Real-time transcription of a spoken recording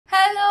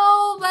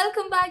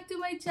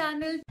my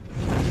channel.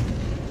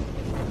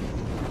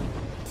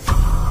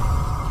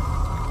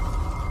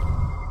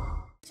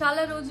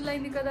 చాలా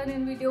రోజులైంది కదా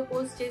నేను వీడియో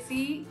పోస్ట్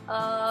చేసి.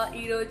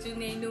 ఈ రోజు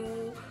నేను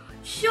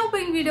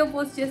షాపింగ్ వీడియో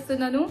పోస్ట్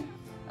చేస్తున్నాను.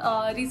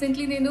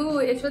 రీసెంట్లీ నేను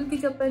యశ్వంత్ కి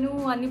చెప్పాను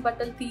అన్ని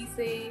బట్టలు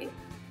తీసే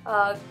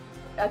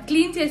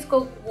క్లీన్ చేసుకో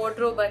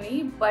వార్డ్రోబ్ అని.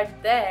 బట్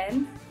దెన్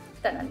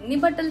తను అన్ని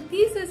బట్టలు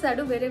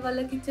తీసేసాడు, వేరే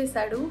వాళ్ళకి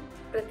ఇచ్చేసాడు.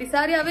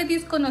 ప్రతిసారి అవే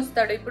తీసుకొని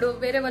వస్తాడు. ఇప్పుడు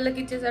వేరే వాళ్ళకి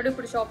ఇచ్చేసాడు,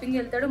 ఇప్పుడు షాపింగ్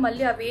వెళ్తాడు,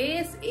 మళ్ళీ అవే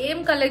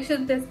సేమ్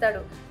కలెక్షన్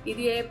తెస్తాడు.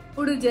 ఇది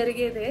ఎప్పుడు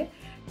జరిగేదే.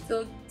 So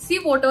see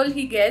what all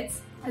he gets.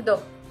 అదో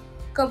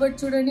కబర్డ్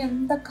చూడండి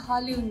ఎంత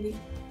ఖాళీ ఉంది,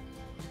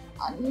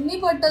 అన్ని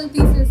బట్టలు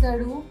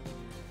తీసేసాడు.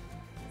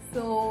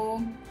 So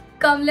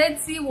come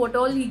let's see what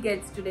all he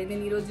gets today.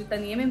 నేను ఈరోజు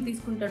తను ఏమేమి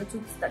తీసుకుంటాడో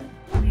చూపిస్తాను.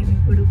 మేము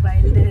ఇప్పుడు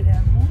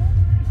బయలుదేరాము.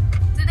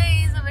 Today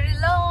is a very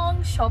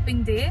long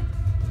shopping day.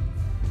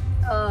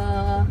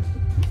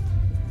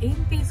 ఏం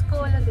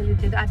తీసుకోవాలో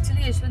తెలియట్లేదు.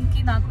 యాక్చువల్లీ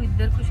యశ్వంత్కి నాకు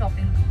ఇద్దరికి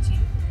షాపింగ్ ఇచ్చి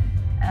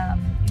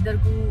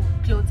ఇద్దరికి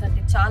క్లోత్స్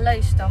అంటే చాలా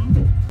ఇష్టం.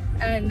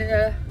 అండ్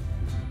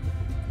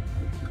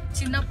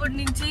చిన్నప్పటి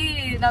నుంచి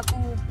నాకు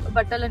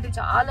బట్టలు అంటే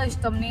చాలా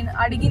ఇష్టం. నేను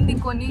అడిగింది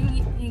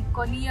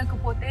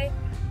కొనియకపోతే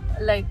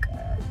లైక్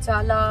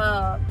చాలా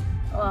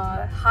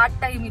హార్డ్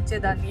టైం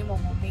ఇచ్చేదాన్ని మా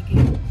మమ్మీకి.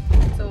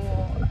 సో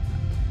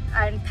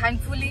అండ్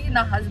థ్యాంక్ఫుల్లీ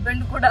నా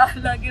హస్బెండ్ కూడా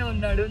అలాగే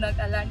ఉన్నాడు. నాకు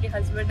అలాంటి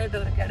హస్బెండే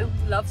దొరికాడు.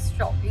 Who loves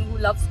shopping, who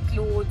loves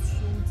clothes,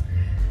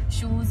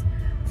 shoes.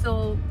 So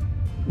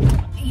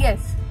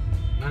yes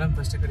madam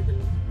first ఎక్కడికి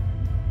వెళ్ళాం?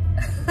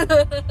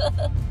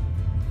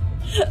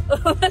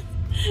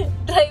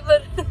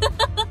 డ్రైవర్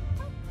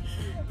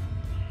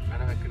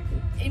మేడం ఎక్కడికి?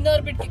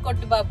 ఇన్నోర్బిట్ కి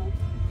కొట్టు బాబు.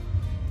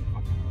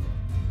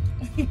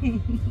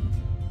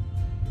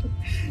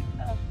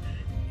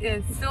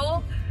 సో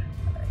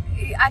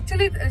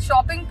యాక్చువల్లీ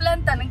షాపింగ్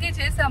ప్లాన్ తనకే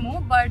చేసాము.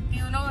 బట్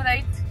యు నో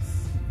రైట్,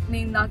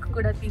 నాకు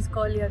కూడా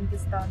తీసుకోవాలి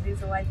అనిపిస్తుంది.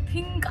 So I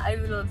think I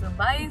will also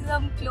by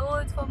some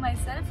clothes for my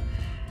self.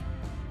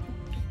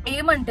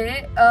 ఏమంటే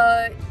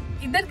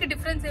ఇద్దరికి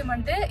డిఫరెన్స్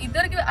ఏమంటే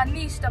ఇద్దరికి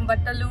అన్ని ఇష్టం,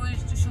 బట్టలు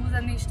షూస్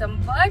అన్ని ఇష్టం.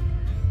 బట్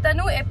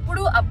తను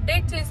ఎప్పుడు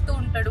అప్డేట్ చేస్తూ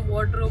ఉంటాడు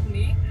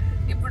వార్డ్రోబ్ని.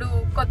 ఇప్పుడు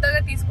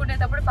కొత్తగా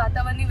తీసుకునేటప్పుడు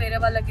పాతవన్నీ వేరే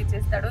వాళ్ళకి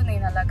ఇచ్చేస్తాడు.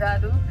 నేను అలా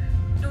కాదు.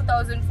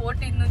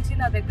 2014 నుంచి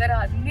నా దగ్గర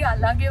అన్ని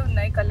అలాగే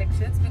ఉన్నాయి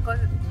కలెక్షన్స్.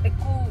 బికాజ్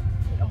ఎక్కువ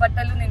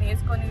బట్టలు నేను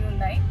వేసుకొని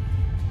ఉన్నాయి.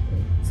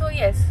 So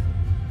yes,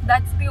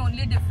 that's the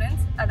only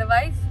difference.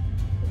 Otherwise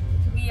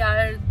we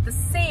are the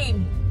same.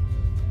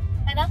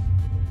 అయినా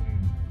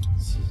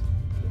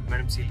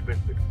మేడం సీట్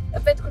బెల్ట్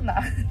పెట్టుకున్నా.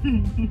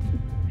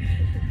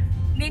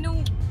 నేను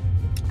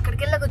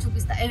అక్కడికి వెళ్ళాక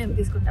చూపిస్తా ఏమేమి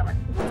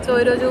తీసుకుంటామని. సో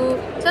ఈరోజు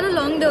చాలా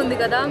లాంగ్ డే ఉంది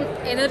కదా,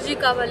 ఎనర్జీ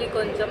కావాలి,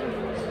 కొంచెం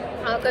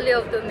ఆకలి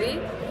అవుతుంది.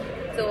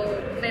 సో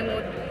మేము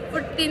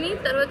ఫుడ్ తిని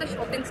తర్వాత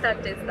షాపింగ్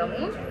స్టార్ట్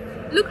చేస్తాము.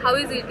 Look how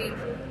is eating.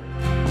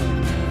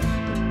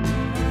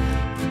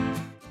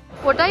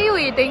 What are you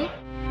eating?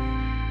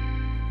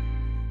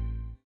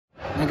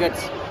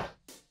 Nuggets.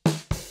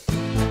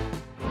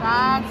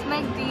 That's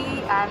McD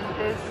and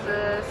this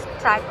is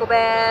Taco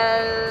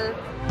Bell.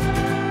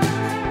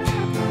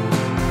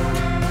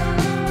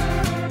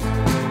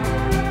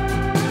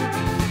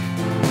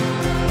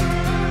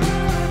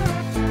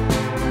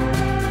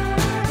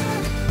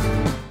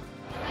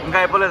 ఇంకా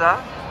అయిపోలేదా?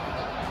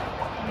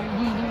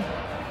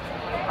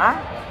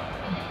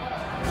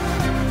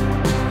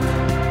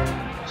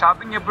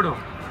 షాపింగ్ ఎప్పుడు?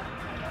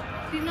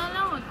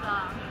 తినాలా వద్దా?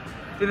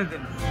 తిను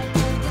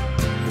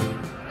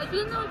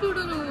ఎట్లున్నావు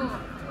చూడు నువ్వు.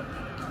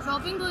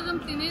 షాపింగ్ కోసం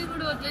తినేది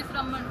కూడా వదిలేసి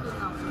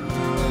రమ్మంటున్నావు.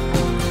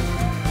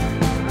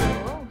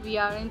 We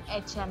are in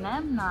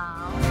H&M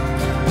now.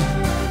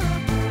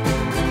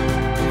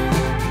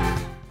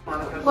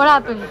 What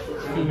happened?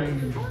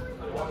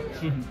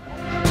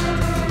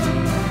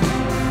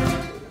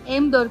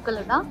 ఏం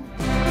దొరకలేదా?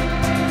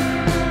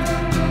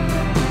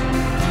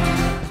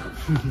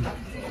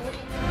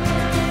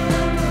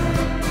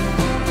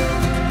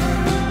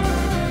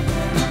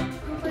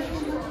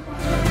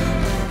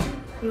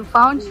 You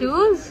found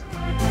shoes?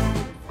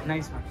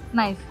 Nice one.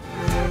 Nice.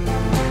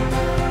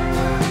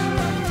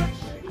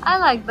 I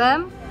like them.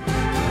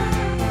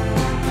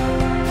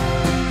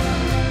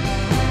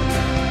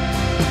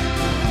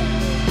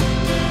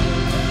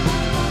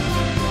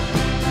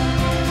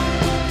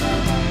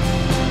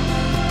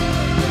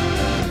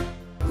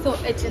 So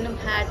H&M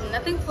had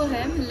nothing for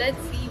him.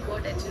 Let's see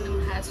what H&M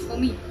has for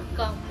me.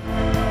 Come.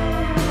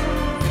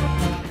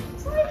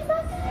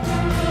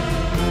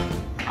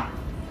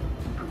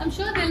 I'm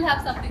sure they'll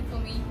have something for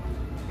me.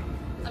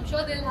 I'm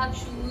sure they'll have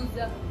shoes.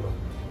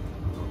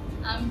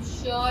 I'm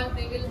sure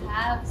they will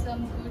have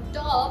some good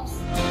tops.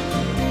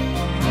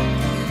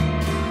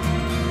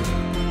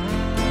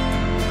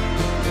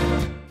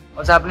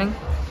 What's happening?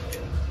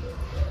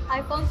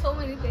 I found so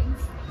many things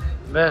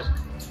Where?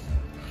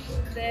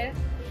 there.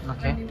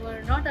 Okay. When you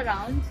were not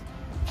around.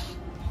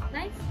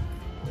 Nice.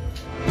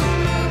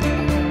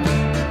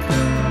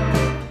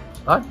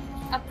 What?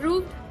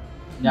 Approved?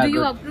 Yeah, Do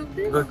you good. approve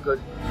this?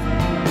 Good.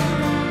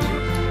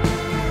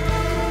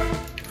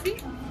 See,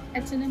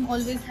 H&M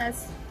always has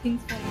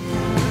things for me.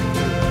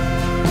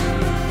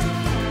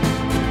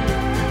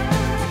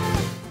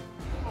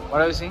 What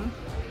are you seeing?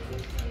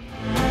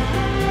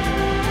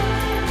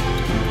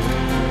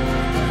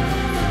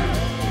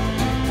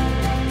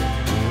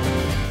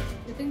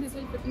 You think this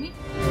will fit me?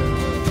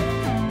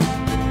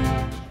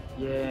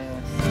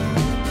 Yes.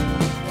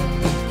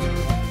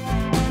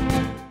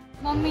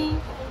 Mommy,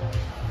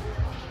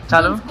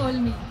 Chalo? don't scold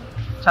me.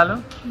 Chalo?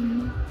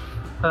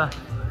 Pada.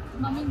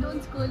 Mommy,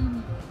 don't scold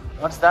me.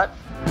 What's that?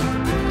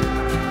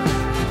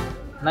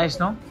 Nice,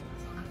 no?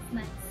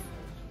 Nice.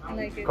 I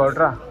like it.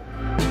 Kodra.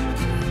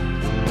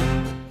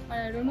 But I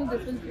don't know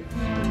this will fit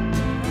me.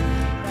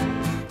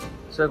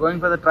 So you're going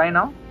for the try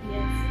now?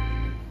 Yes.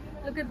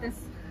 Look at this.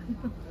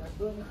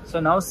 So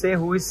now say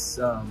who is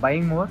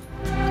buying more?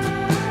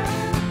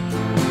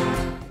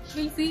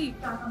 We'll see.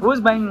 Who is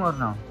buying more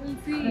now? We'll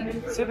see.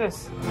 Serious?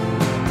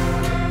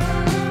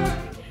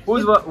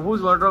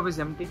 Whose wardrobe is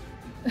empty?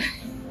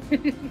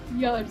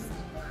 Yours.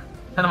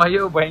 And why are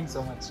you buying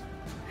so much?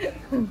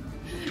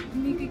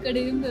 నీకు ఇక్కడ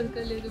ఏం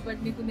దొరకలేదు but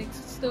నీకు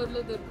next store లో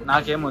దొరుకుతుంది.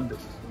 నాకేం వద్దు.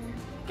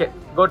 Okay,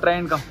 go try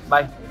and come.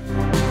 Bye.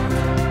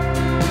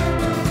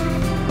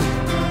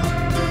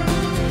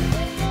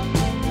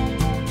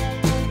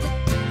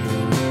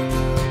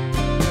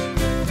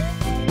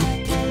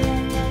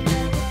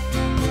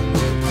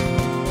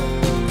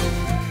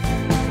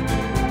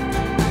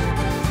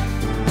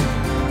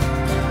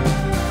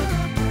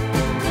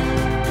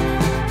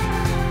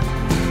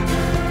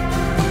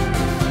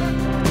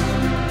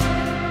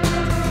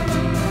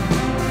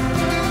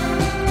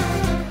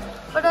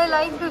 But I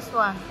like this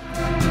one.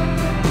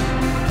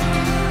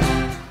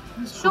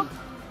 Sure.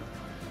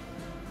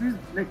 Please,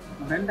 like,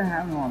 bend the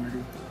ham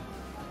already.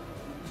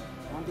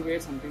 I want to wear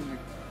something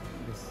like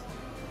this.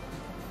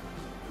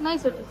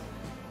 Nice it is.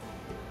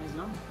 Nice,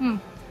 no?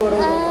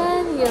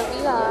 And here we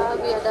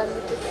are done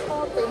with the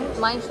shopping,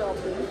 my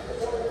shopping.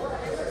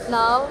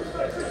 Now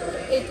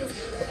it is,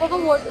 Papa,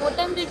 what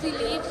time did we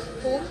leave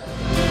home?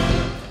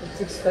 It's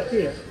 6:30.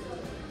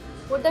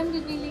 What time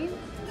did we leave?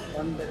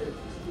 1:30.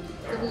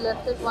 So we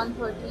left at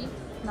 1:30.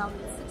 Now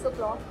it's 6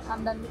 o'clock.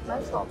 I'm done with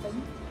my shopping.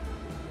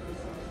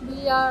 We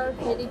are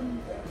heading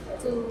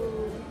to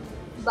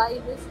buy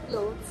these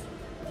clothes.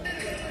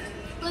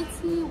 Let's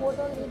see what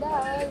all he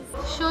does.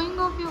 Showing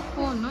off your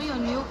phone, no? Your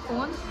new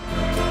phone.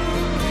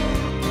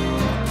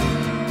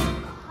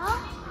 Huh?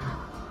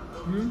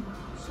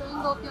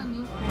 Showing off your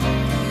new phone.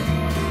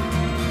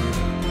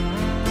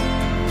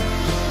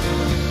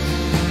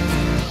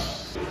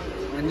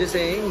 I'm just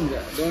saying,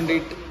 don't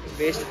eat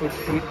waste food,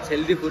 eat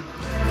healthy food.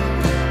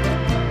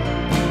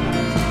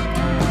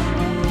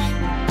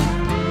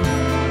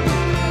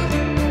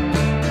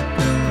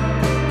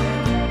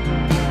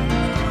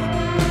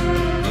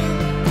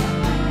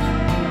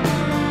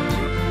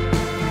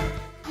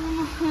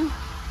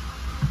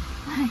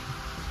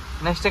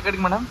 Next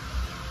ఎక్కడికి madam?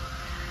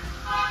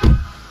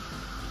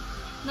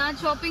 నా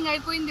shopping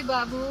అయిపోయింది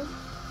బాబు,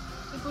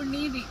 ఇప్పుడు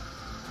నీది.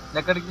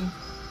 ఎక్కడికి?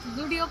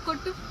 జూడియో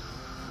కొట్టు.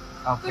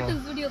 Okay.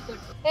 Zudio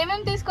కొట్టు.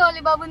 ఏమేం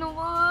తీసుకోవాలి బాబు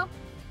నువ్వు?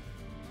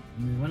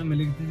 ఏమైనా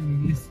మిలిగితే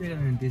మిగిలిస్తే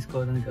నేను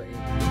తీసుకోవడానికి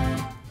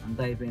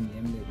అంతా అయిపోయింది,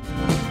 ఏం లేదు.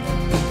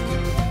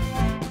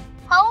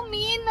 How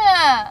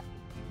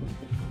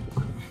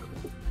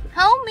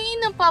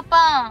mean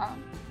papa?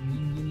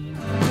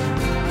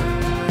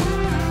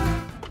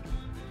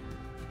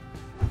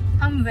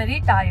 I'm very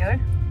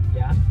tired.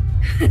 Yeah.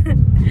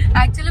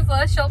 Actually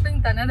first shopping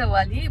tanad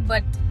avali,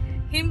 but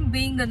him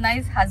being a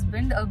nice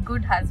husband, a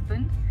good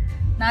husband,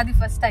 నాది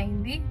ఫస్ట్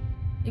అయింది.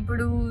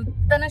 ఇప్పుడు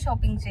తన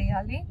షాపింగ్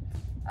చేయాలి.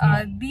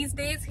 These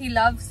days he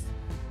loves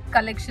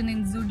collection in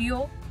Zudio.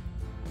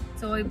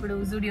 So ఇప్పుడు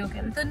జూడియోకి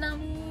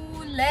వెళ్తున్నాము.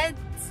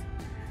 Let's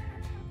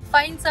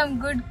find some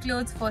good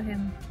clothes for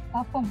him.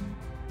 పాపము.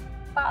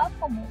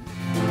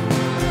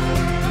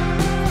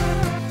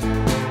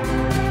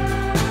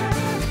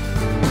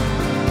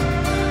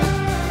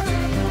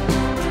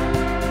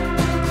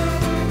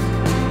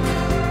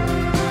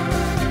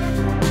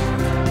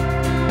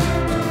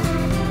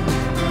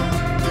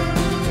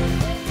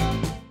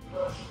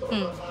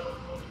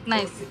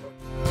 Nice.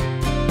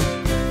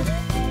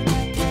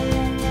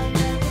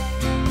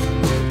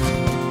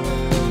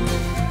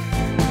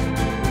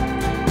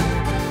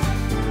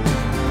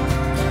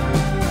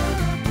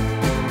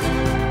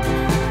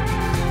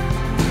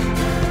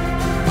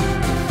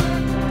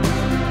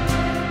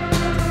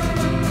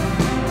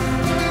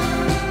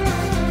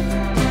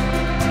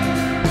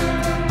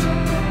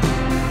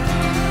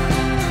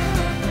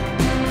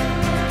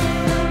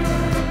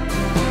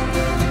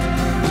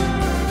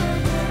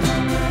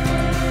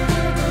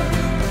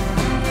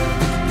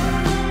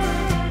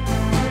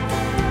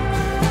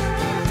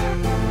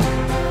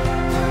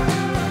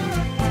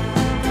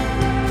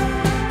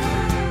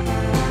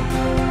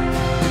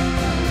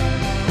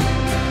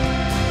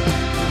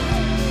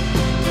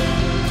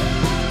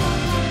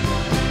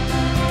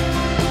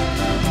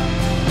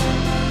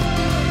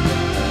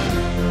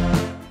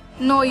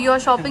 No, your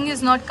shopping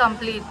is not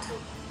complete.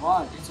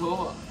 What? It's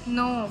over.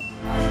 No.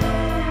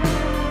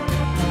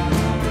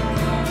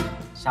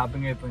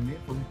 Shopping అయిపోయింది,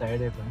 full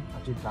tired అయిపోయింది.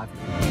 అటు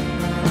ట్రాఫిక్,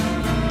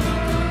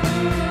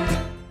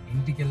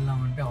 ఇంటికి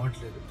వెళ్దామంటే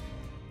అవట్లేదు.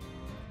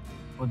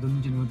 పొద్దున్న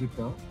నుంచి నువ్వు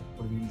తిప్పావు,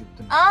 ఇప్పుడు నేను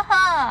చెప్తున్నా. ఆహా,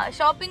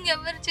 షాపింగ్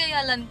ఎవరు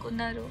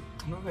చేయాలనుకున్నారు?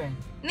 నువ్వే.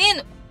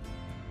 నేను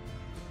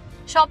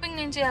షాపింగ్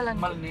నేను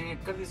చేయాలనుకున్నా. మళ్ళీ నేను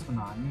ఎక్కడ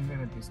తీసుకున్నా?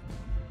 నువ్వే తీసుకున్నా.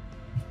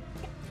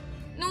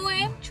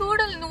 నువ్వేం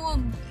చూడాలి, నువ్వు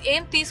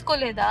ఏం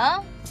తీసుకోలేదా?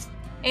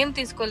 ఏం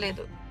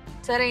తీసుకోలేదు.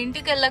 సరే,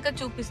 ఇంటికి వెళ్ళాక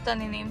చూపిస్తా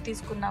నేను ఏం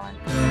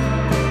తీసుకున్నావని.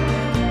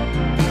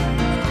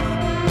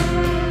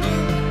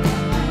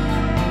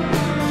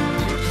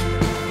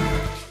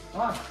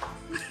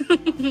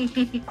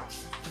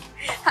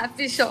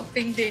 Happy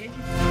shopping day.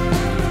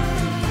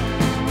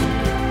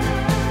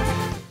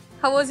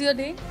 How was your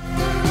day?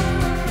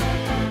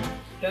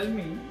 Tell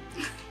me.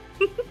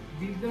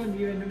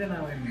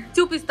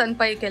 చూపిస్తాను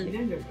పైకి వెళ్ళి.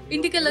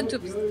 ఇంటికి వెళ్ళాక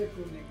చూపిస్తా.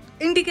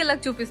 ఇంటికి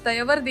వెళ్ళాక చూపిస్తా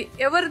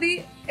ఎవరిది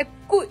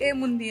ఎక్కువ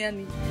ఏముంది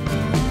అని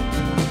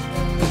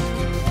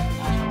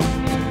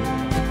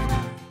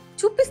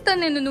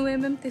చూపిస్తాను నేను,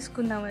 నువ్వేమేమి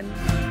తీసుకున్నావని.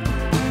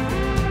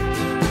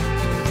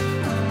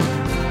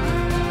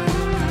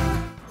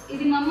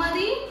 ఇది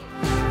మమ్మది,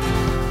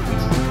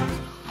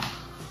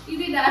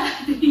 ఇది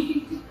డాడీ.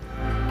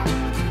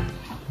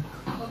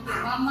 ఓకే,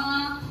 మమ్మ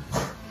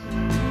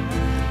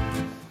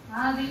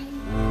అది.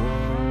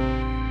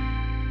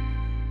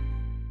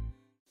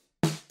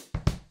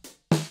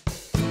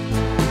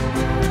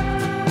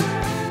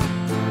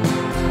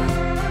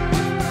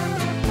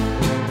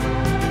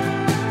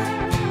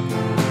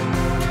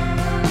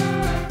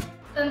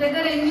 తన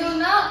దగ్గర ఎన్ని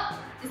ఉన్నా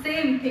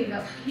same thing,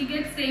 he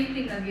get same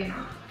thing again.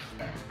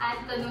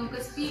 And తను ఒక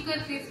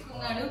స్పీకర్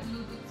తీసుకున్నాడు,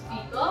 Bluetooth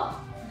speaker.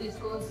 This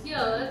goes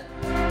here.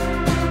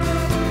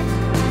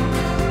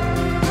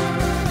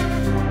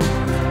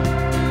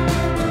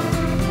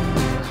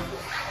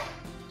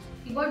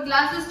 You got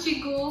glasses,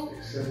 Chico.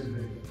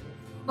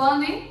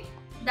 Bonnie,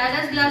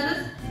 Dada's glasses.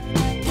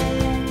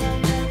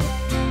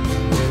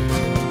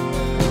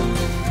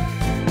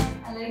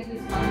 I like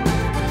this one.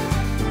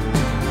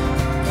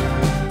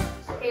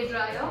 Hair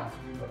dryer.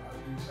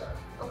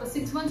 ఒక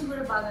 6 months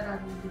కూడా బాగా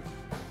రాదు,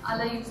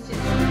 అలా యూజ్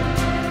చేస్తాను.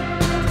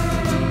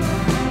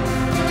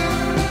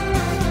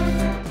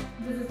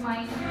 This is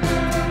mine.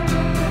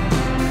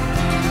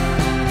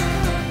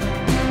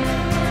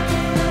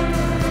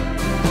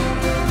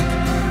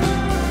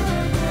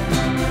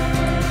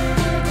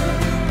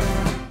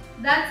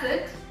 That's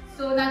it.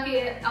 So నాకు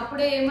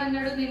అప్పుడే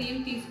ఏమన్నాడు, నేను ఏం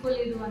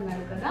తీసుకోలేదు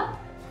అన్నాడు కదా.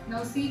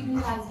 Now see who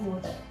has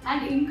more.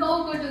 And ఇంకా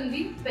ఒకటి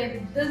ఉంది,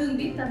 పెద్దది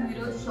ఉంది, తను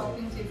ఈరోజు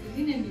షాపింగ్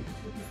చేసేది, నేను మీకు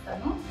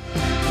చూపిస్తాను.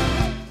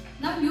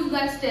 Now you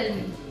guys tell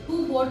me who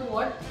bought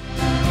what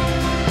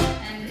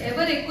and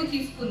ఎవరు ఎక్కువ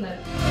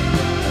తీసుకున్నారు.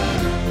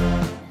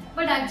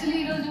 బట్ యాక్చువల్లీ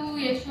ఈరోజు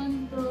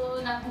యశ్వంత్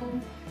నాకు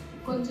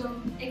కొంచెం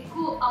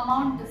ఎక్కువ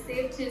అమౌంట్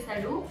సేవ్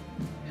చేశాడు.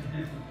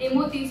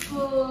 ఏమో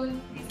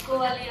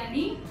తీసుకోవాలి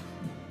అని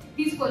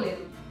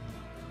తీసుకోలేదు,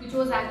 which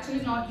was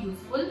actually not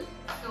useful.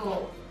 So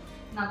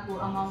నాకు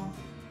అమౌంట్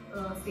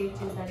సేవ్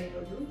చేశాడు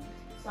ఈరోజు.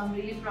 So I'm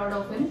really proud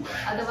of him.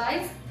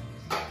 Otherwise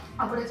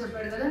అప్పుడే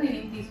చెప్పాడు కదా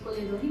నేనేం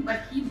తీసుకోలేదు అని.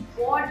 But he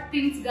bought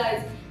things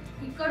guys.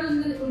 ఇక్కడ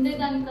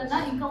ఉండేదానికన్నా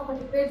ఇంకా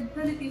ఒకటి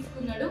పెద్దది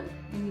తీసుకున్నాడు.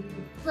 నేను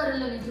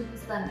త్వరలో నేను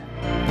చూపిస్తాను.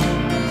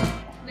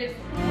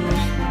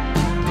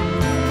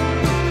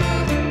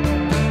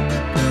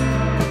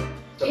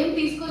 ఏం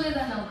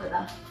తీసుకోలేదన్నావు కదా,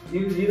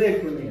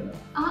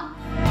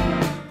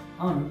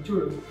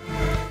 చూడు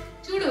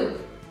చూడు.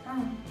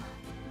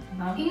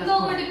 ఇంకా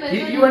ఒకటి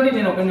ఇవన్నీ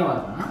నేను ఒకనే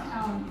వాడతా,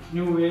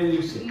 నువ్వు ఏది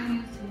యూస్ చేయి.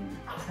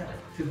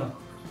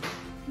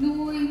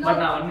 నువ్వు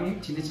బట్ అవన్నీ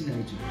చిన్న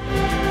చిన్నవి చూడు.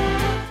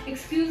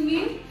 ఎక్స్క్యూజ్ మీ,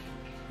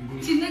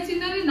 చిన్న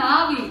చిన్నవి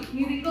నావి,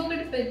 నీది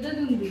ఇంకొకటి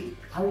పెద్దది ఉంది.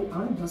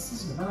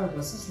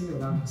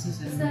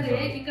 సరే,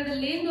 ఇక్కడ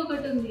లేని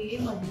ఒకటి ఉంది,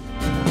 ఏమది?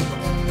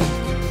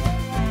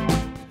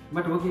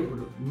 బట్ ఓకే,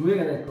 ఇప్పుడు నువ్వే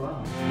కదా ఎక్కువ.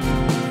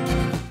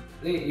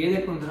 ఏది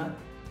ఎక్కువ ఉందిరా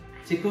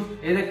చిక్కు?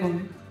 ఏది ఎక్కువ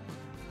ఉంది?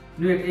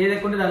 నువ్వు ఏది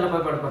ఎక్కువ ఉంటే దానిలో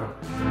పడిపోరా.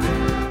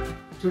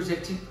 చూడు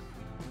చెక్ చెయ్యి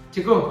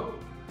చిక్కు,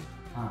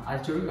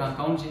 అది చూడు,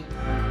 కౌంట్ చేయి.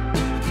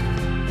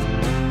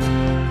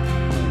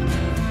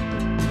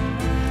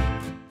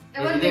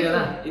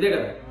 ఇదే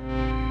కదా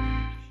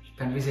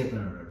కన్ఫ్యూజ్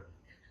అయిపోయినాడు.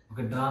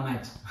 ఒక డ్రా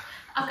మ్యాచ్.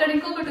 అక్కడ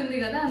ఇంకొకటి ఉంది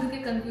కదా, అందుకే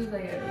కన్ఫ్యూజ్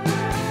అయ్యాడు.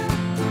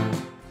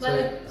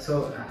 So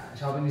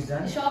shopping is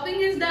done.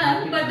 Shopping is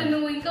done. But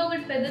నువ్వు ఇంకా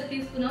ఒకటి పెద్దది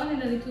తీసుకున్నావు,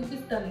 నేను అది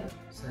చూపిస్తాను.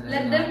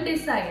 లెట్ దెమ్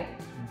డిసైడ్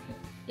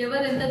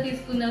ఎవరు ఎంత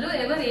తీసుకున్నారు,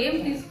 ఎవరు ఏం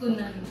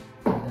తీసుకున్నారు.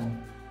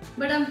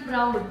 But I'm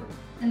proud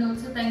and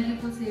also thank you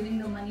for saving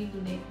the money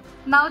today.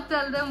 Now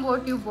tell them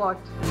what you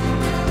bat.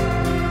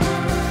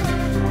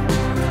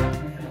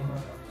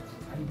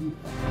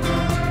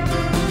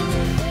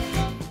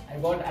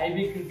 About IB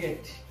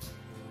cricket.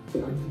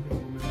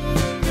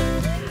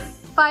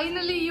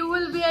 Finally, you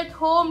will be at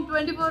home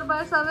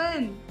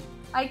 24/7.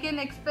 I can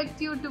expect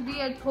you to be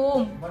at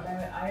home. But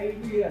I'll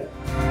be here.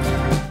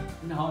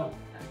 No.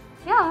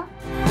 Yeah.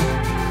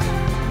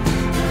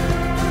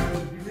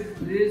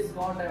 This is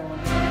what I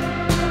want.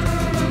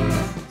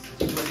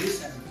 For this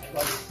and I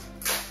got it.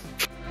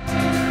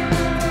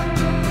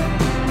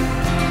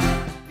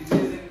 This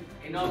is in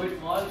Innovate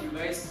Mall. You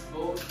guys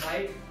go try.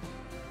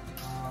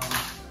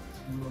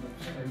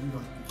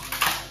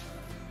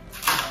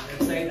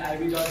 website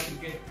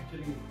ib.cricket.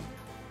 Actually,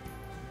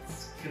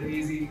 it's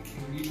crazy.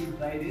 We should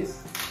try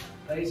this.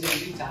 Try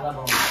something chala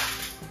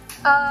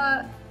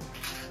bagundi.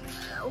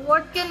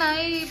 What can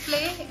I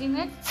play in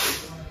it?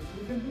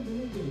 You can do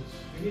many games.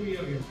 Many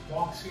video games.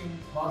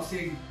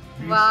 Boxing.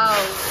 Wow.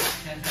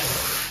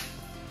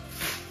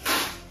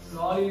 So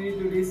all you need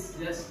to do is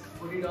just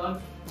put it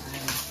on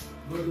and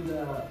go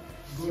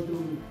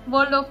to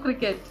World of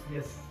Cricket.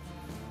 yes.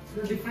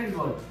 It's a different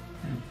world.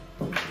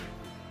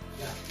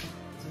 Yeah.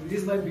 So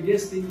this is my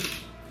biggest thing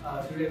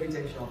today which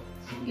I shop.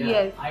 So, yeah,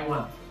 Yes. I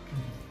won.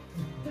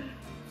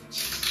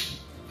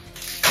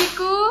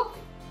 Chiku.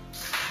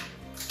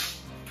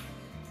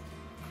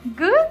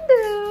 Good.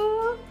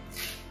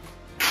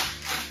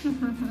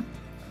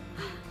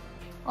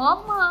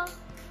 Oma.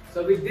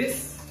 So with this,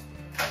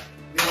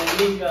 we are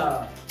ending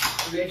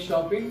today's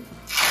shopping,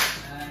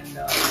 and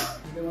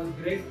it was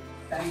great.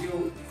 Thank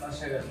you,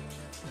 Varsha.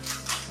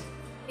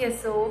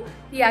 Yes, so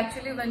he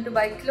actually went to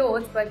buy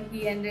clothes, but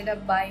he ended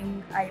up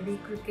buying IB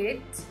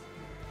cricket.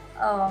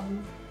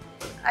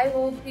 I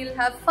hope he'll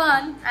have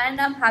fun, and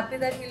I'm happy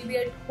that he'll be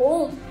at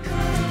home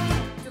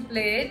to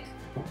play it.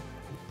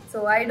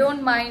 So I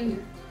don't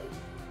mind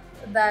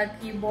that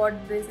he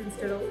bought this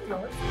instead of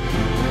clothes.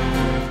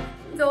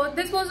 So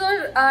this was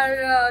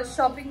our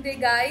shopping day,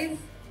 guys.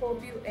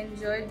 Hope you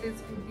enjoyed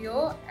this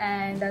video,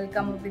 and I'll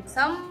come up with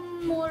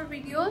some more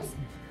videos.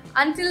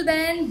 Until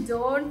then,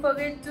 don't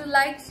forget to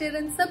like, share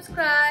and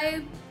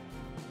subscribe.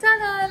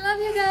 Ta-da! I love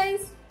you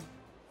guys.